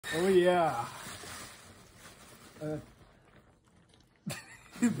Oh yeah.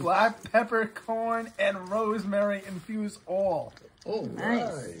 Black peppercorn and rosemary infused oil. Oh,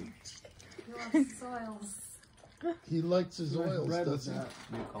 Nice. right. He loves oils. He likes his Nice oils, bread with doesn't that.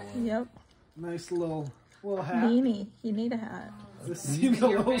 Yep. Nice little hat. Beanie. You need a hat. This seems a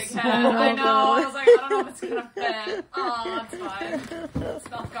Your little big small. head. I know. I was like, I don't know if it's gonna fit. Oh, it's fine. It's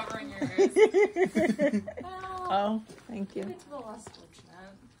not covering your ears. Well, Oh, thank give you. it to the less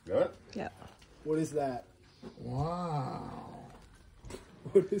fortunate. Good. Yep. What is that? Wow.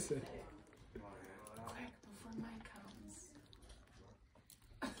 What is it? Quick, before mine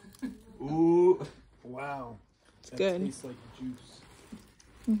comes. Ooh. Wow. That good. tastes like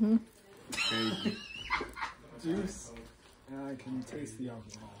juice. Crazy. Juice. And I can taste the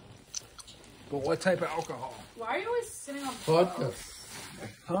alcohol. But what type of alcohol? Why are you always sitting on Vodka.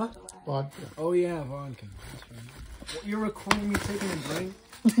 Huh? Vodka. Oh yeah, vodka. That's right. What, you're recording me taking a drink?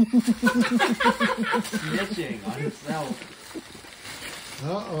 Snitching on himself.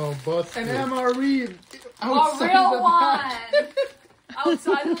 Uh-oh, busted. An MRE A outside real the pack. one!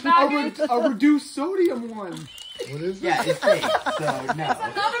 Outside the package? A reduced sodium one. What is it? Yeah, it's fake. So no.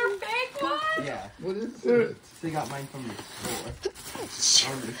 Another fake one? Yeah. What is it? They got mine from the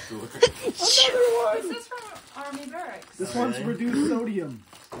store. From the store. This is from Army Barracks. This Oh, one's really? reduced sodium.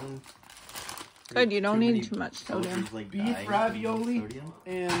 Good. You don't Too need many too much sodium. soldiers, like, Beef dying from ravioli sodium.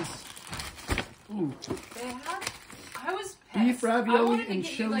 and ooh, They had. I was pissed. Beef ravioli I wanted to and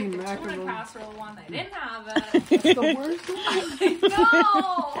get you, chili like, the macaroni. tuna casserole one. They didn't have it. that's the worst one.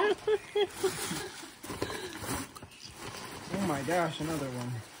 No! Oh my gosh, another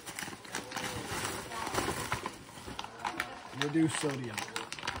one. Reduced sodium.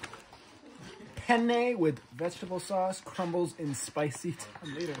 Penne with vegetable sauce crumbles in spicy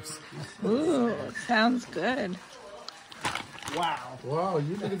tomatoes. Ooh, sounds good. Wow. Wow,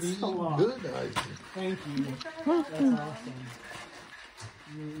 you're going to be That's a eating lot. good, Isaac. Thank you. That's awesome.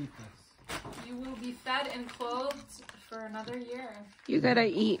 I'm gonna eat this. You will be fed and clothed for another year. You gotta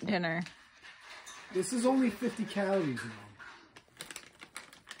eat dinner. This is only 50 calories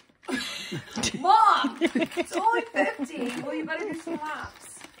now. Mom! It's only 50. Well, you better do some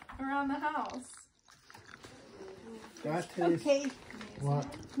laps around the house. That tastes, Okay, What?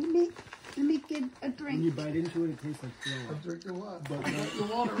 let me get a when drink. you bite into it, it tastes like I'm throw up. drinking what? But The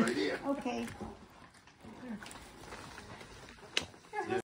water right here. Okay.